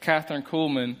like Catherine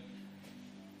Kuhlman.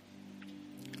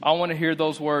 I want to hear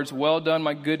those words, well done,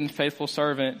 my good and faithful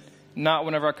servant, not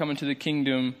whenever I come into the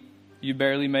kingdom, you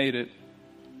barely made it.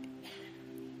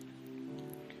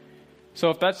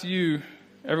 So if that's you,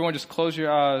 everyone just close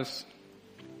your eyes.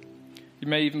 You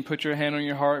may even put your hand on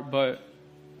your heart, but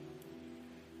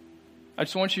I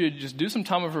just want you to just do some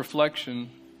time of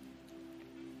reflection.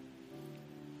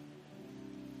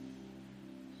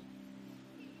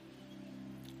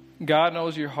 God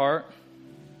knows your heart.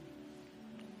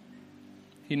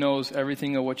 He knows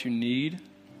everything of what you need.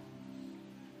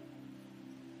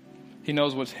 He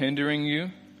knows what's hindering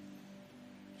you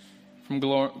from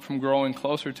growing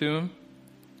closer to Him.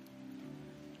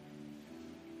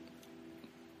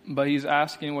 But He's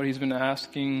asking what He's been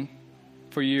asking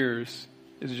for years,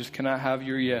 is just, can I have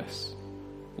your yes?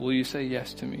 Will you say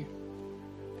yes to me?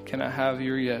 Can I have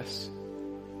your yes?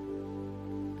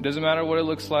 It doesn't matter what it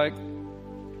looks like.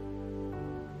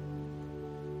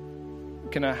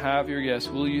 Can I have your yes?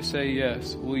 Will you say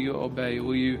yes? Will you obey?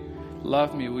 Will you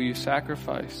love me? Will you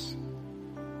sacrifice?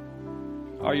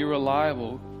 Are you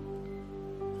reliable?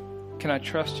 Can I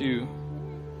trust you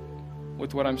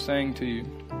with what I'm saying to you?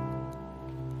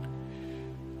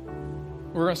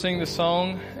 We're going to sing this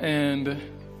song, and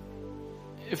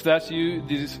if that's you,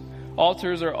 these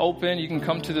altars are open. You can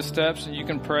come to the steps and you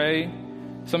can pray.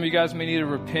 Some of you guys may need to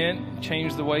repent,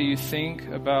 change the way you think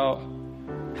about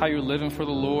how you're living for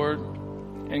the Lord,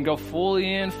 and go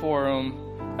fully in for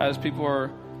Him as people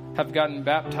have gotten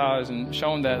baptized and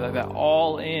shown that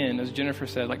all in, as Jennifer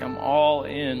said, like I'm all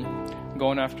in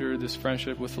going after this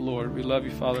friendship with the Lord. We love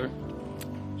you, Father.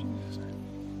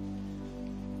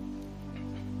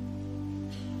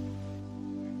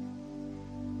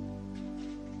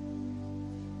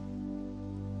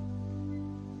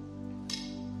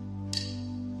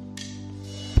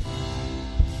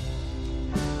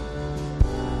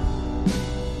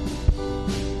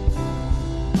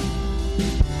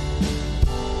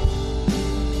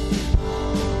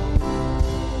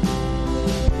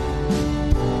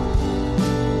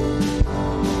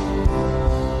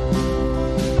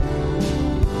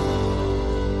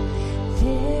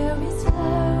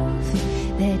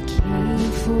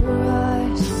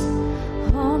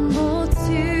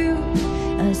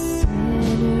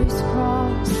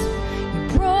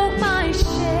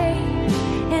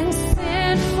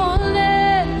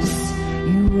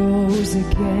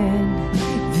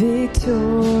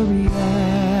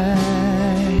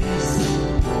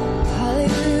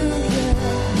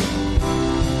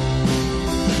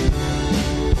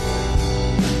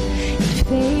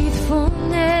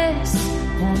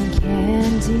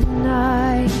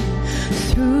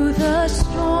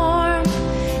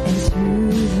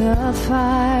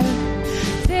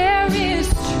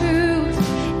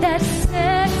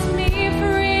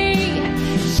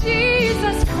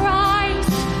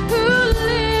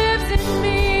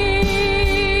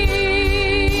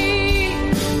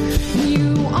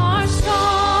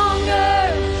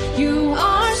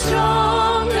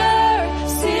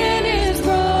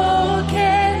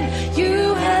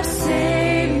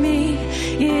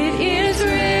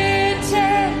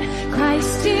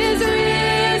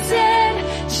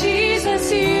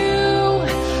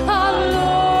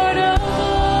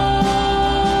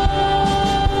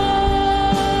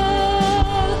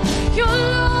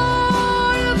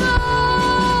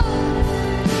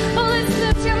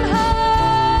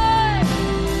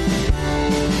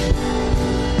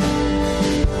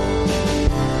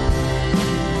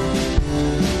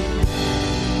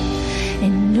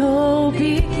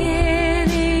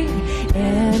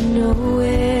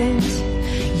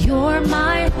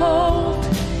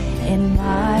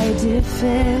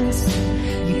 Defense.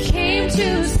 You came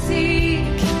to seek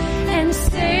and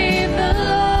save the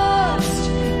lost.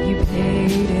 You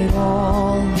paid it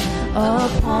all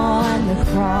upon the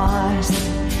cross,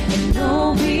 and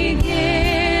no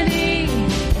beginning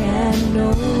and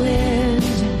no end.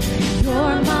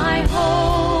 You're my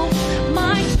hope,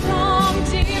 my strong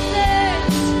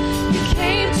defense. You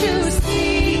came to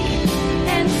seek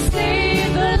and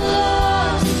save the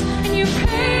lost, and you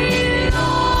paid it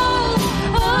all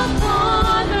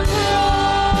upon the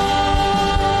cross.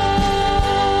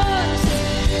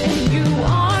 And you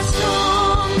are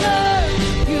stronger,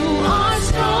 you are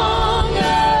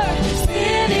stronger.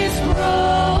 Sin is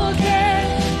broken,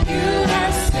 you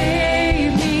have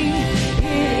saved me.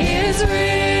 It is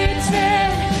written,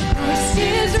 Christ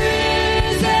is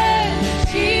risen.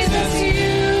 Jesus,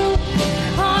 you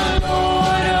are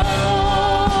Lord of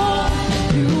all.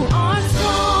 You are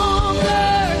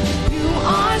stronger, you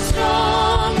are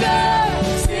stronger.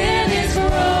 Sin is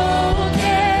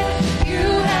broken, you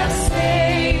have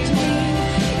saved me.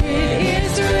 It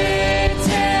is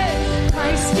written,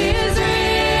 Christ is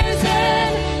risen.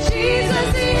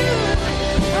 Jesus, you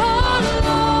are Lord of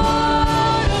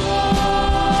all.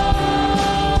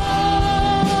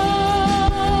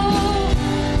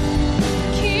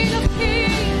 King of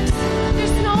kings,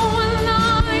 there's no one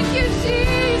like you,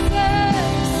 Jesus.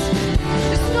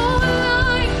 There's no one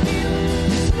like you,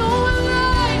 there's no one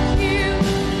like you.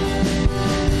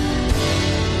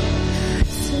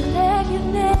 So let your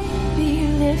name be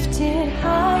lifted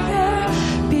higher,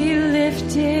 be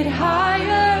lifted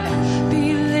higher,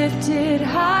 be lifted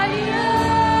higher.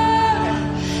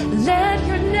 Let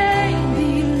your name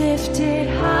be lifted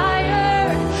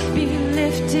higher, be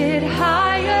lifted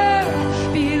higher,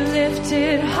 be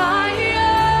lifted higher.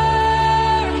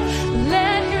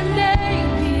 Let your name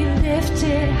be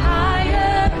lifted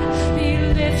higher, be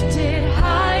lifted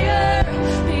higher,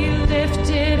 be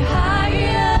lifted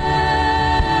higher.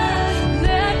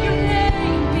 Let your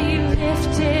name be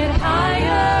lifted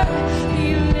higher,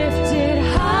 be lifted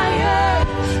higher,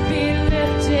 be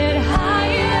lifted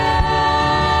higher.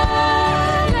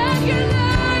 Let your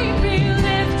name be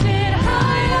lifted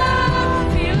higher,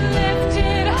 be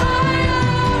lifted higher,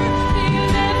 be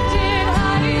lifted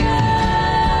higher.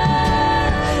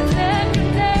 Let your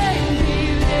name be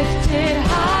lifted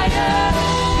higher,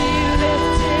 be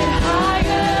lifted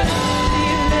higher, be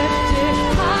lifted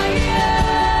higher.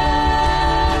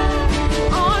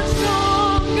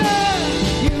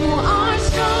 You are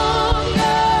stronger,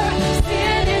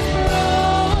 sin is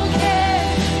broken,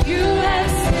 you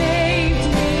have saved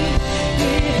me.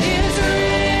 It is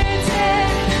written,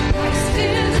 Christ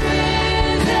is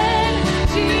risen.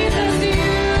 Jesus,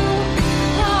 you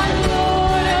are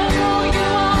Lord of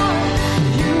all.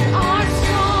 You are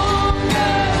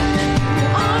stronger, you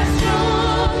are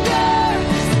stronger.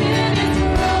 Sin is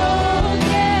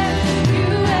broken, you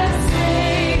have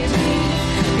saved me.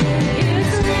 It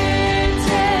is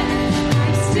written,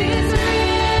 Christ is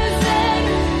risen.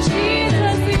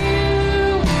 Jesus, you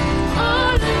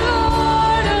are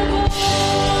Lord of all.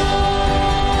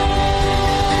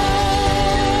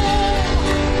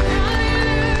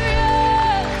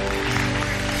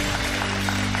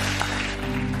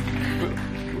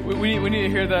 We need to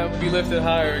hear that be lifted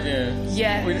higher again.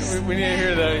 Yes. We need to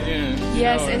hear that again.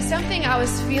 Yes, You know, and something I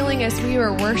was feeling as we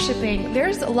were worshiping,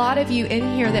 there's a lot of you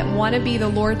in here that want to be the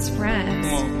Lord's friends.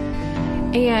 come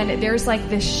on. And there's like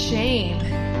this shame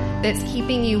that's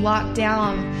keeping you locked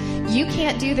down. You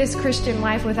can't do this Christian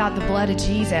life without the blood of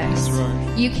Jesus. That's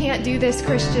right. You can't do this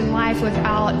Christian life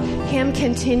without Him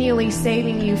continually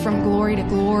saving you from glory to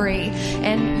glory.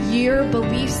 And your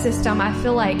belief system, I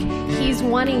feel like He's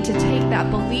wanting to take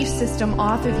that belief system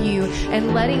off of you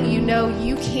and letting you know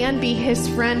you can be His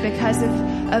friend because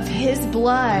of His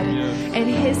blood and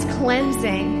His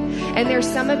cleansing. And there's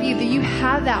some of you that you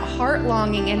have that heart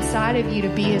longing inside of you to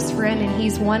be His friend, and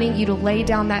He's wanting you to lay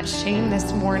down that shame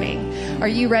this morning. Are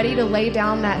you ready to lay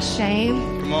down that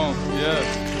shame? Come on. Yes.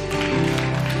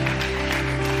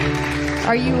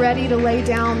 Are you ready to lay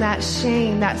down that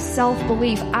shame, that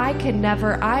self-belief? I could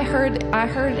never. I heard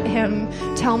Him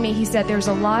tell me, He said, there's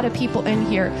a lot of people in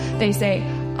here, they say,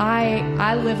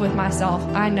 I live with myself.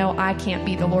 I know I can't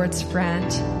be the Lord's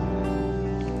friend.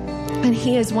 And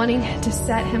He is wanting to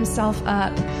set Himself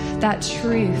up, that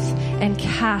truth, and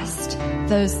cast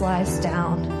those lies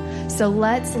down. So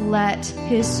let's let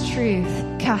His truth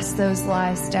cast those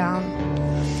lies down.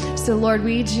 So Lord,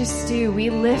 we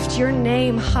lift your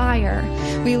name higher.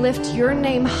 We lift your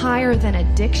name higher than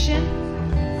addiction.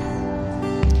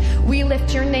 We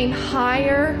lift your name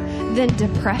higher than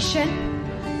depression.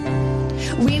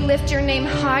 We lift your name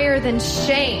higher than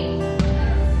shame.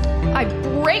 I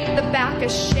break the back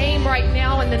of shame right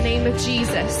now in the name of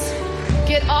Jesus.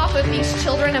 Get off of these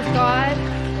children of God.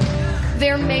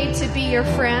 They're made to be your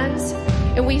friends.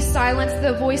 And we silence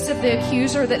the voice of the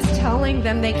accuser that's telling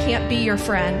them they can't be your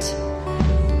friend.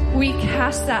 We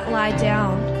cast that lie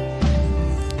down.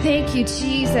 Thank you,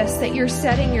 Jesus, that you're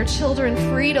setting your children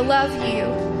free to love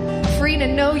you, free to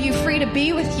know you, free to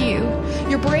be with you.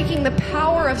 You're breaking the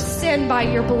power of sin by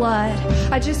your blood.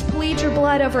 I just plead your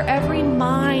blood over every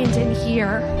mind in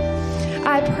here.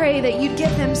 I pray that you'd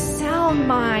give them sound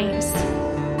minds.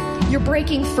 You're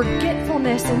breaking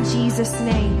forgetfulness in Jesus'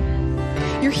 name.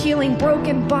 You're healing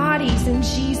broken bodies in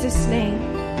Jesus' name.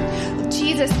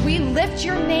 Jesus, we lift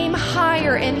your name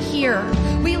higher in here.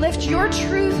 We lift your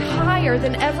truth higher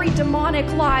than every demonic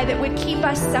lie that would keep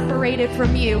us separated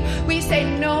from you. We say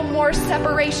no more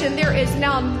separation. There is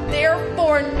now,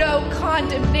 therefore, no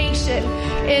condemnation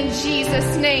in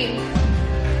Jesus' name.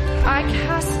 I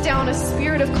cast down a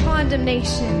spirit of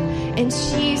condemnation in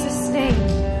Jesus' name.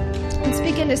 Let's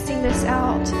begin to sing this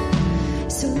out.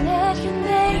 So let your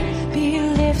name be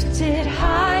lifted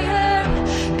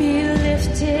higher, be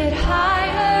lifted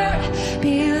higher,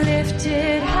 be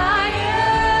lifted higher.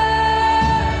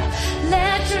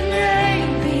 Let your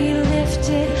name be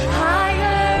lifted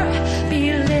higher,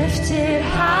 be lifted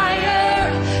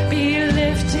higher, be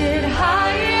lifted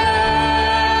higher.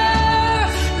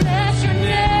 Let your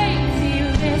name be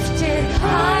lifted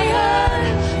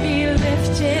higher, be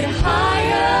lifted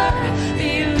higher,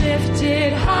 be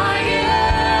lifted higher.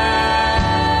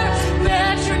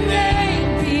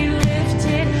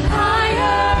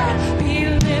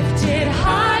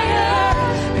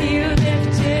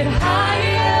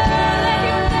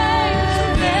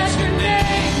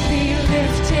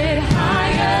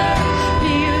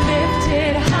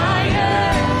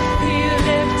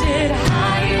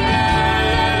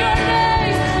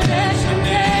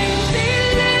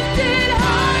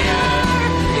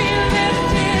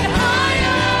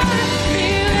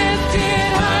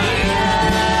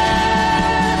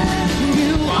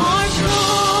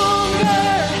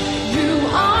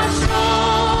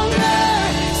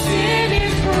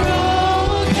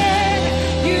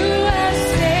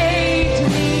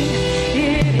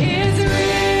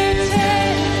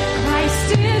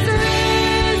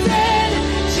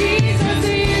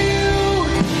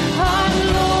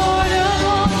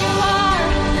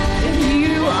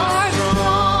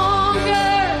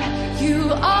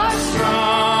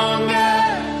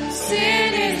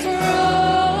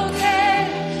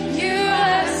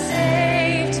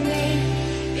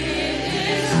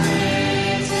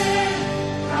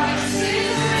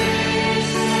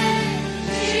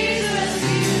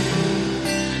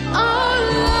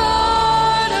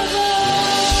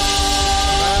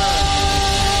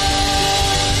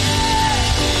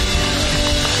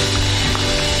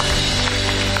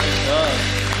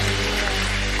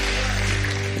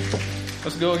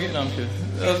 Let's go again. No, I'm kidding.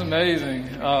 That was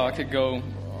amazing. I could go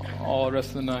all the rest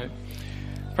of the night.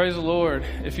 Praise the Lord.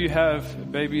 If you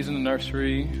have babies in the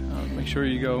nursery, make sure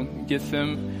you go get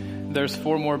them. There's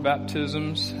 4 more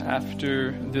baptisms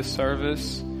after this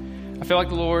service. I feel like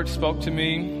the Lord spoke to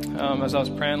me as I was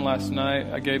praying last night.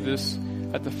 I gave this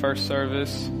at the first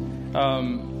service,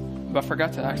 but I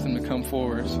forgot to ask them to come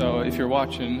forward. So if you're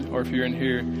watching or if you're in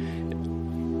here,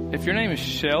 if your name is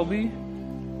Shelby,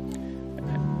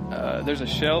 there's a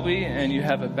Shelby and you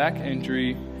have a back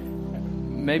injury,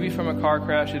 maybe from a car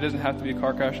crash. It doesn't have to be a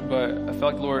car crash, but I felt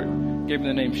like the Lord gave me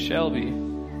the name Shelby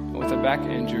with a back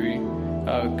injury.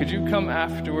 Could you come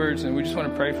afterwards, and we just want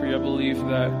to pray for you. I believe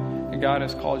that God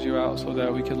has called you out so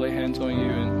that we could lay hands on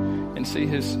you and see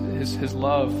His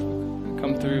love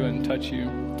come through and touch you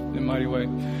in a mighty way.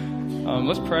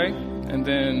 Let's pray, and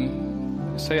then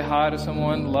say hi to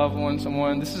someone, love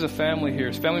someone. This is a family here.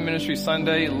 It's Family Ministry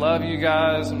Sunday. Love you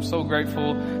guys. I'm so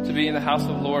grateful to be in the house of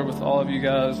the Lord with all of you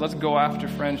guys. Let's go after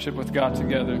friendship with God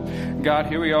together. God,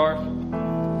 here we are.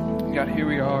 God, here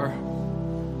we are.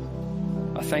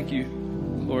 I thank you,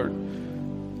 Lord.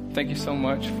 Thank you so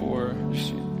much for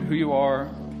who you are.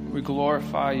 We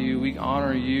glorify you. We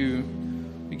honor you.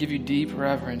 We give you deep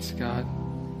reverence, God.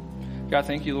 God,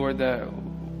 thank you, Lord, that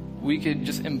we could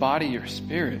just embody your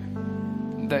spirit.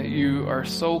 That you are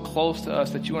so close to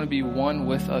us, that you want to be one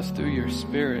with us through your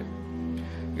spirit.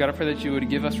 God, I pray that you would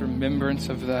give us remembrance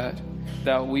of that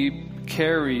we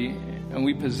carry and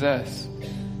we possess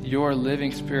your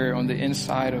living spirit on the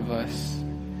inside of us,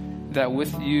 that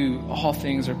with you all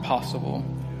things are possible.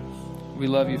 We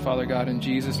love you, Father God. In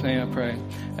Jesus' name I pray.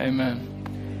 Amen.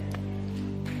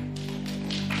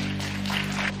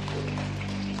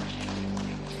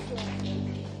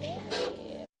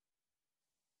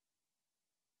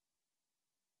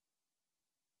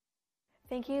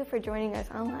 Thank you for joining us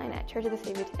online at Church of the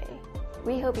Savior today.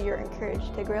 We hope you're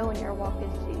encouraged to grow in your walk with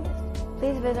Jesus.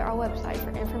 Please visit our website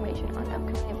for information on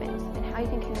upcoming events and how you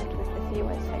can connect with the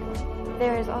COS family.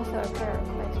 There is also a prayer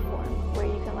request form where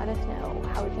you can let us know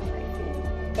how we can pray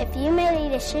for you. If you made a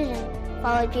decision to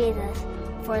follow Jesus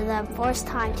for the first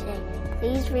time today,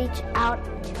 please reach out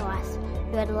to us.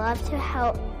 We would love to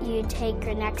help you take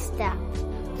your next step.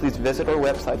 Please visit our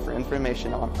website for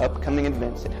information on upcoming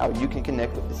events and how you can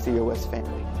connect with the COS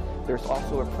family. There's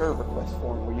also a prayer request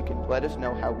form where you can let us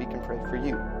know how we can pray for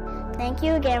you. Thank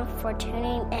you again for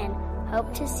tuning in.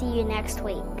 Hope to see you next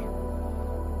week.